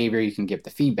positive behavior, you can give the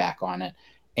feedback on it.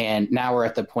 And now we're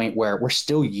at the point where we're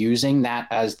still using that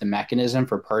as the mechanism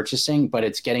for purchasing, but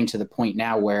it's getting to the point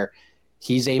now where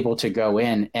he's able to go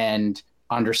in and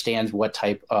understands what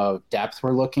type of depth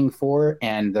we're looking for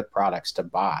and the products to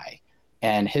buy.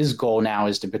 And his goal now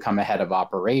is to become a head of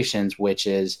operations, which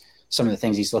is some of the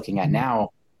things he's looking at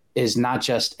now is not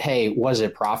just, hey, was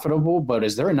it profitable, but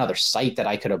is there another site that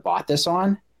I could have bought this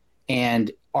on?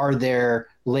 And are there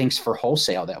links for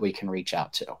wholesale that we can reach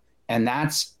out to? And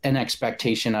that's an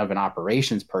expectation of an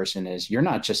operations person, is you're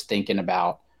not just thinking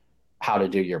about how to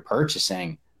do your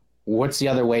purchasing. What's the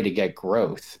other way to get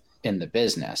growth in the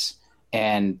business?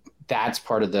 And that's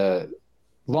part of the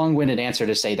long-winded answer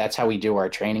to say that's how we do our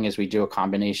training, is we do a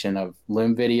combination of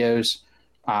Loom videos.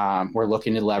 We're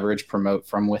looking to leverage, promote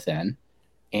from within.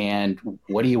 And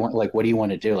what do you want? Like, what do you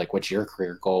want to do? Like, what's your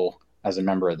career goal as a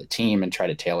member of the team, and try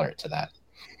to tailor it to that.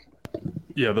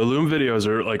 Yeah, the Loom videos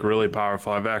are like really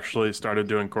powerful. I've actually started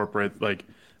to incorporate like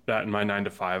that in my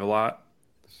 9-to-5 a lot,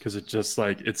 because it just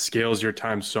like it scales your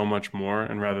time so much more.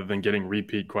 And rather than getting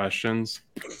repeat questions,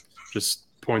 just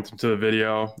point them to the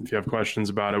video. If you have questions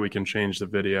about it, we can change the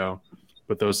video.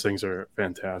 But those things are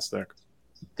fantastic.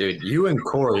 Dude, you and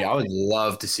Corey, I would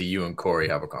love to see you and Corey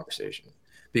have a conversation,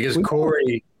 because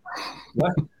Corey,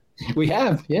 what? We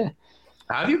have, yeah.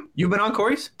 Have you? You've been on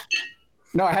Corey's?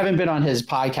 No, I haven't been on his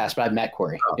podcast, but I've met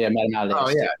Corey. Oh. Yeah, I met him out of Oh,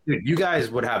 yeah. Dude, you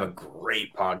guys would have a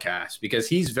great podcast, because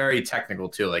he's very technical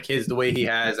too. Like the way he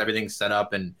has everything set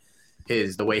up, and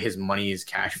the way his money is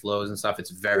cash flows and stuff,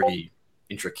 it's very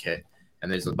intricate.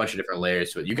 And there's a bunch of different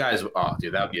layers to it. You guys, oh,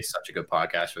 dude, that would be such a good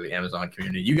podcast for the Amazon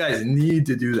community. You guys need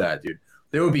to do that, dude.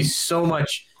 There would be so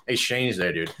much exchange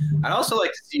there, dude. I'd also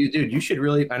like to see you, dude. You should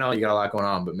really, I know you got a lot going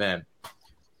on, but man,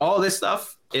 all this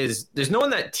stuff is there's no one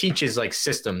that teaches like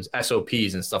systems,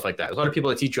 SOPs and stuff like that. There's a lot of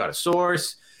people that teach you how to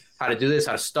source, how to do this,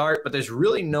 how to start, but there's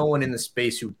really no one in the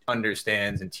space who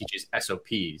understands and teaches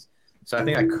SOPs. So I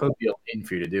think that could be a thing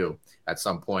for you to do at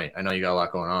some point. I know you got a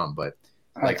lot going on, but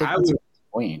like I would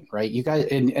point, right? You guys,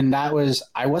 and that was,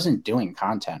 I wasn't doing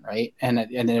content, right? And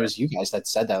it was you guys that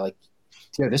said that, like,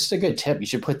 dude, this is a good tip. You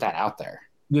should put that out there.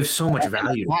 You have so much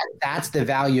value. That's the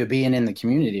value of being in the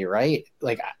community, right?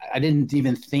 Like, I didn't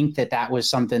even think that was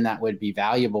something that would be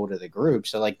valuable to the group.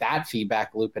 So, like, that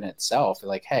feedback loop in itself,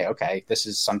 like, hey, okay, this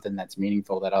is something that's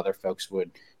meaningful that other folks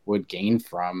would gain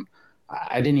from.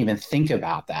 I didn't even think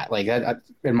about that. Like,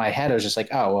 in my head, I was just like,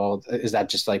 oh, well, is that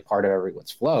just like part of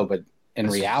everyone's flow? But in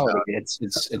reality,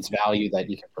 it's value that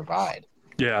you can provide.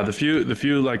 Yeah, the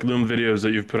few like Loom videos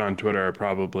that you've put on Twitter are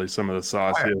probably some of the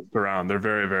sauciest around. They're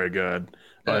very, very good.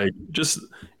 Like, just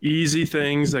easy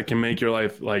things that can make your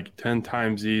life like 10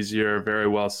 times easier. Very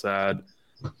well said.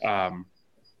 But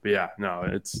yeah, no,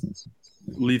 it's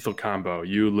lethal combo.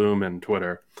 You, Loom, and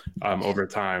Twitter over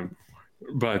time.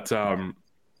 But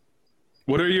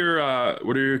what are your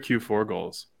Q4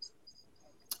 goals?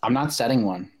 I'm not setting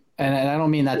one, and I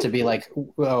don't mean that to be like,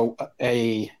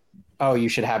 you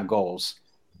should have goals.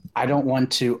 I don't want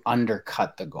to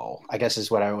undercut the goal, I guess is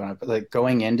what I want to, like,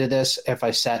 going into this. If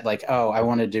I set like, I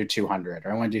want to do 200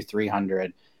 or I want to do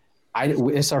 300,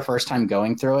 it's our first time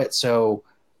going through it. So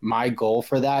my goal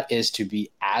for that is to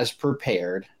be as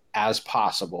prepared as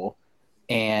possible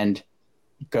and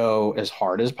go as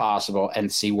hard as possible and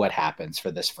see what happens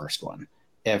for this first one.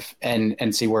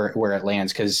 And see where it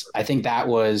lands. Cause I think that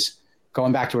was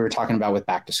going back to what we were talking about with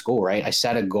back to school, right? I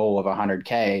set a goal of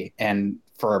 100K, and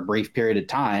for a brief period of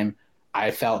time,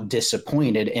 I felt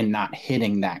disappointed in not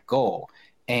hitting that goal.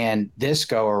 And this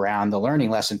go around, the learning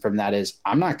lesson from that is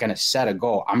I'm not going to set a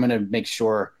goal. I'm going to make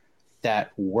sure that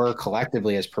we're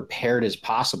collectively as prepared as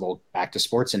possible. Back to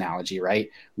sports analogy, right?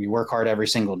 We work hard every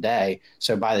single day.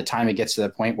 So by the time it gets to the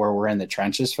point where we're in the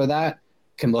trenches for that,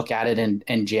 can look at it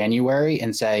in January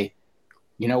and say,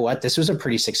 you know what, this was a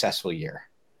pretty successful year.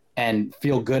 And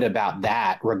feel good about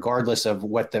that, regardless of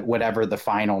whatever the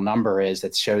final number is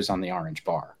that shows on the orange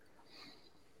bar.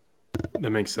 That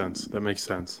makes sense.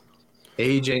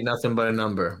 Age ain't nothing but a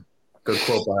number. Good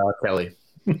quote by R. Kelly.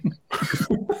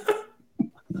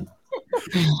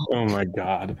 Oh my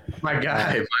God, my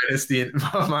guy,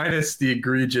 minus the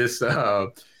egregious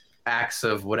acts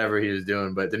of whatever he was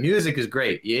doing, but the music is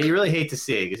great. Yeah, you really hate to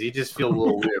see it because you just feel a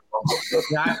little weird.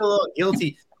 Yeah, I feel a little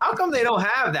guilty. How come they don't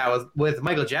have that with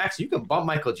Michael Jackson? You can bump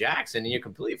Michael Jackson and you're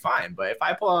completely fine. But if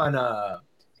I put on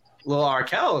little R.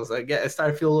 Kelly's, I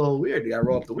start to feel a little weird. You gotta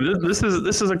roll up the window. This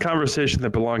is a conversation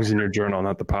that belongs in your journal,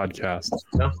 not the podcast.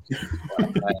 No? It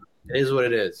is what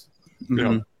it is. Mm-hmm.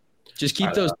 Yeah. Just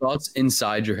keep those thoughts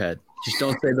inside your head. Just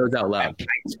don't say those out loud. I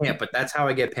can't, but that's how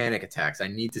I get panic attacks. I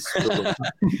need to spill them.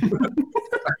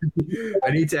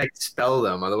 I need to expel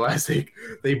them. Otherwise, they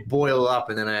boil up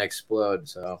and then I explode.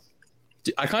 So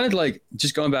I kind of like,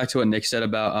 just going back to what Nick said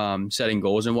about setting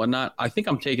goals and whatnot. I think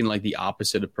I'm taking like the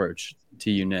opposite approach to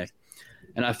you, Nick.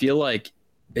 And I feel like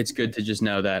it's good to just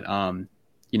know that,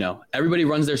 everybody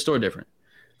runs their store different.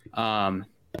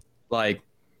 Like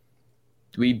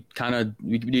we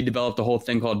developed a whole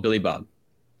thing called Billy Bob.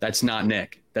 That's not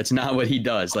Nick. That's not what he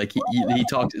does. Like he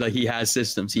talks, like he has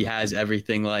systems. He has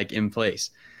everything like in place.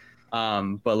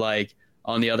 But like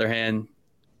on the other hand,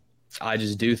 I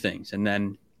just do things. And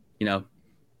then,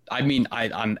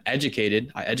 I'm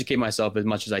educated. I educate myself as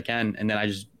much as I can. And then I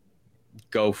just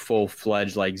go full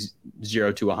fledged, like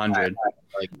 0 to 100.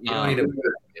 Like you don't need to,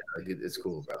 it's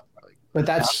cool, bro. But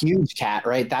that's huge, Kat,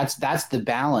 right? That's the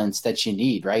balance that you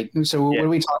need, right? So when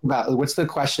we talk about, what's the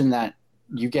question that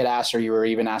you get asked, or you were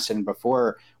even asking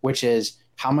before, which is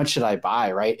how much should I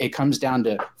buy, right? It comes down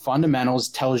to fundamentals,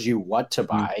 tells you what to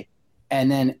buy. Mm-hmm.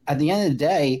 And then at the end of the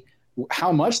day,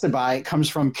 how much to buy comes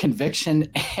from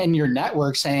conviction and your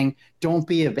network saying, don't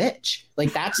be a bitch.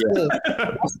 Like that's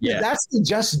the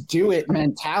just do it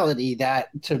mentality that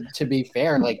to be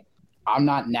fair, like I'm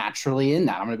not naturally in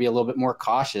that. I'm going to be a little bit more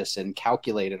cautious and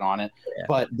calculated on it. Yeah.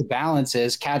 But the balance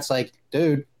is Kat's like,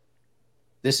 dude,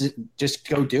 this is just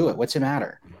go do it. What's the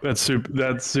matter? That's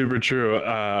super true.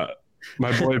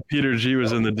 My boy Peter G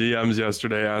was in the DMs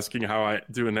yesterday asking how I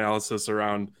do analysis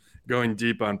around going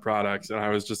deep on products. And I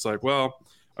was just like, well,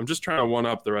 I'm just trying to one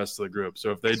up the rest of the group. So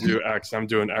if they do X, I'm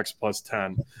doing X plus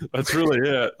 10. That's really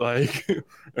it. Like,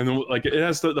 and then, like it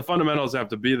has the fundamentals have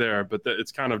to be there, but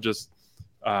it's kind of just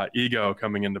ego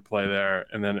coming into play there.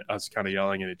 And then us kind of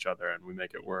yelling at each other and we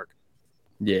make it work.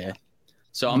 Yeah.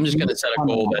 So I'm just going to set a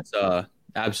goal that's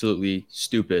absolutely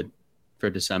stupid for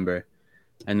December.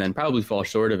 and then probably fall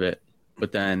short of it.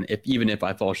 But then even if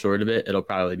I fall short of it, it'll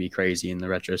probably be crazy in the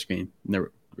retrospect.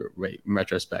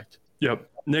 Yep.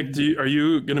 Nick, are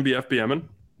you going to be FBMing?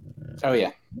 Oh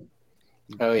yeah.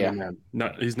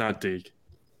 No, he's not Deke.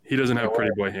 He doesn't have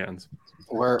pretty boy hands.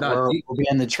 We'll be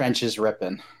in the trenches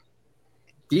ripping.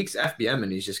 Deke's FBM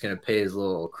and he's just going to pay his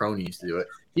little cronies to do it.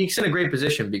 Deke's in a great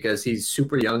position because he's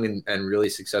super young and really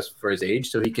successful for his age,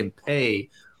 so he can pay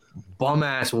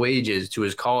bum-ass wages to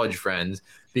his college friends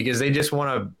because they just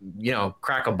want to,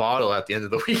 crack a bottle at the end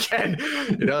of the weekend.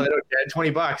 They don't get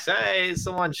 $20. Hey,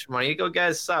 so much money. Go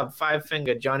get a sub.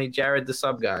 5-finger Johnny Jared, the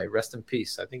sub guy. Rest in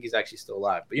peace. I think he's actually still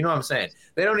alive. But you know what I'm saying?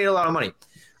 They don't need a lot of money.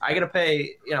 I got to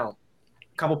pay, a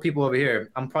couple people over here.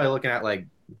 I'm probably looking at like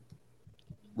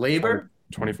labor.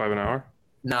 25 an hour?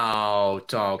 No,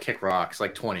 kick rocks,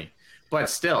 like 20. But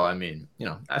still, I mean,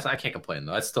 I can't complain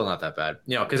though. That's still not that bad.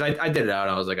 Because I did it out.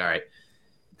 And I was like, all right,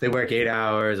 they work 8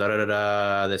 hours,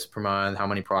 this per month, how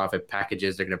many profit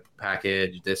packages they're going to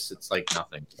package this. It's like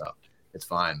nothing. So it's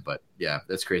fine. But yeah,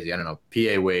 that's crazy. I don't know.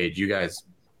 PA wage, you guys,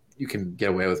 you can get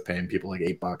away with paying people like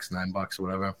 $8, $9 or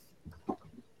whatever.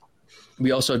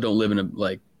 We also don't live in a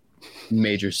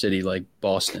major city like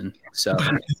Boston. So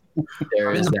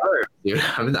there is that. Dude,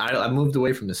 I moved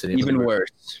away from the city. Even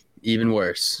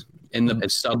worse. In the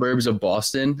suburbs of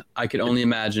Boston, I could only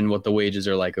imagine what the wages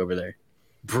are like over there.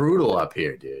 Brutal up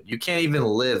here, dude. You can't even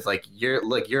live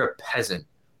you're a peasant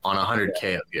on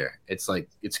 100K up here. It's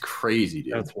crazy,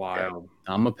 dude. That's wild.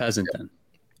 I'm a peasant then.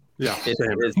 Yeah,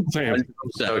 same.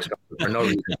 For no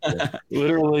reason.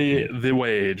 Literally the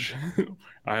wage.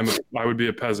 I would be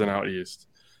a peasant out east.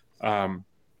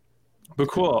 But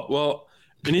cool. Well,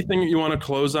 anything you want to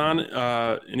close on?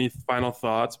 Any final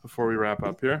thoughts before we wrap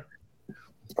up here?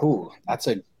 Ooh, that's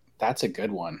a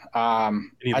good one.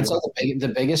 I'd say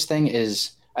the biggest thing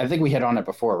is, I think we hit on it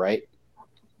before, right?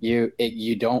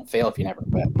 You don't fail if you never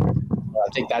quit. I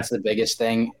think that's the biggest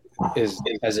thing is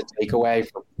as a takeaway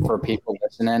for people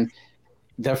listening.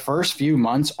 The first few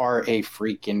months are a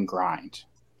freaking grind,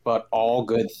 but all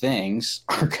good things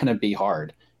are going to be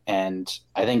hard. And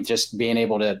I think just being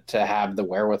able to have the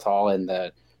wherewithal and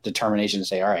the determination to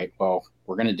say, all right, well,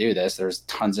 we're going to do this. There's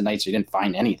tons of nights you didn't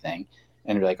find anything.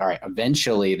 And you're like, all right,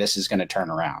 eventually this is going to turn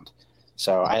around.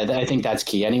 So I think that's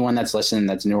key. Anyone that's listening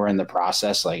that's newer in the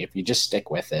process, like if you just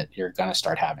stick with it, you're going to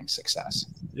start having success.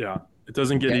 Yeah. It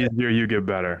doesn't get easier. You get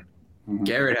better.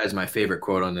 Garrett has my favorite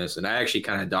quote on this. And I actually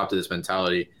kind of adopted this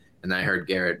mentality. And I heard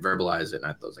Garrett verbalize it. And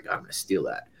I was like, I'm going to steal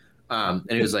that. And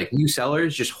it was like, new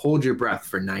sellers, just hold your breath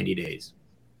for 90 days.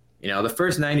 The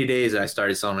first 90 days that I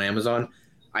started selling on Amazon,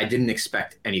 I didn't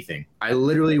expect anything. I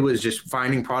literally was just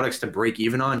finding products to break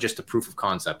even on just to proof of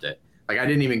concept it. Like I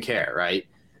didn't even care, right?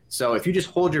 So if you just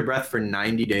hold your breath for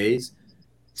 90 days,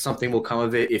 something will come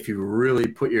of it if you really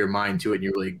put your mind to it and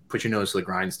you really put your nose to the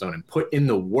grindstone and put in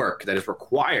the work that is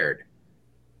required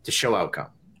to show outcome.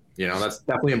 That's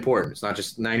definitely important. It's not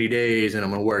just 90 days and I'm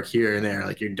going to work here and there.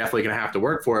 Like you're definitely going to have to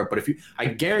work for it. But I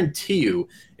guarantee you,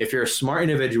 if you're a smart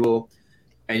individual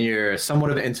and you're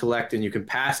somewhat of an intellect and you can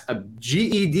pass a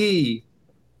GED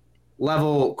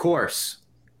level course.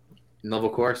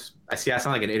 I sound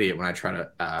like an idiot when I try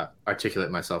to articulate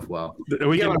myself well.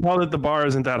 We can tell that the bar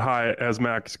isn't that high as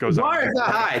Max goes on. The bar is not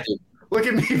high, dude. Look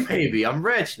at me, baby. I'm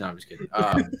rich. No, I'm just kidding.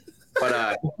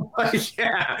 But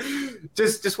yeah,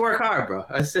 just work hard, bro.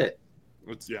 That's it.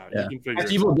 You can figure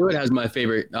Evil Do It has my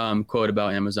favorite quote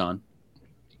about Amazon.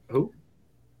 Who?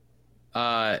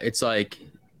 It's like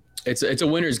it's a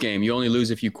winner's game. You only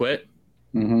lose if you quit.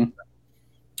 Mm-hmm.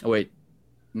 Oh wait,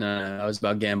 no, that was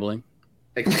about gambling.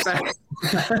 All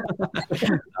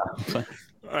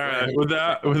right, with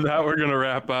that, we're gonna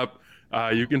wrap up.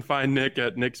 You can find Nick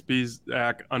at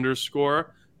nickspizak_.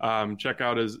 Check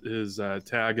out his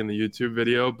tag in the YouTube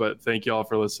video. But thank you all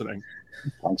for listening.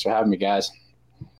 Thanks for having me, guys.